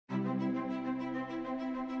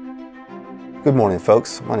Good morning,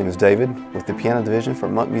 folks. My name is David with the Piano Division for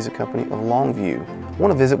Mundt Music Company of Longview. I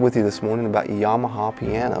want to visit with you this morning about Yamaha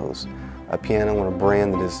pianos, a piano and a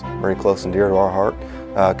brand that is very close and dear to our heart,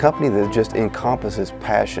 a company that just encompasses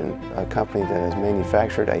passion, a company that has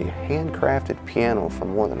manufactured a handcrafted piano for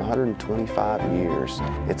more than 125 years.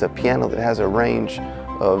 It's a piano that has a range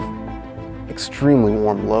of extremely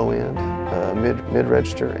warm low end,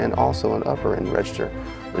 mid-register, and also an upper end register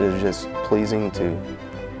that is just pleasing to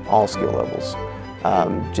all skill levels.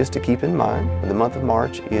 Just to keep in mind, the month of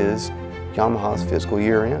March is Yamaha's fiscal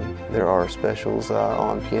year end. There are specials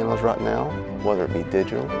on pianos right now, whether it be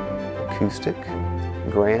digital, acoustic,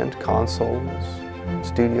 grand, consoles,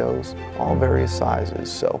 studios, all various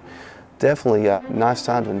sizes. So definitely a nice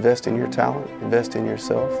time to invest in your talent, invest in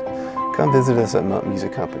yourself. Come visit us at Mundt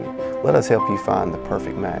Music Company. Let us help you find the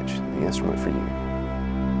perfect match, the instrument for you.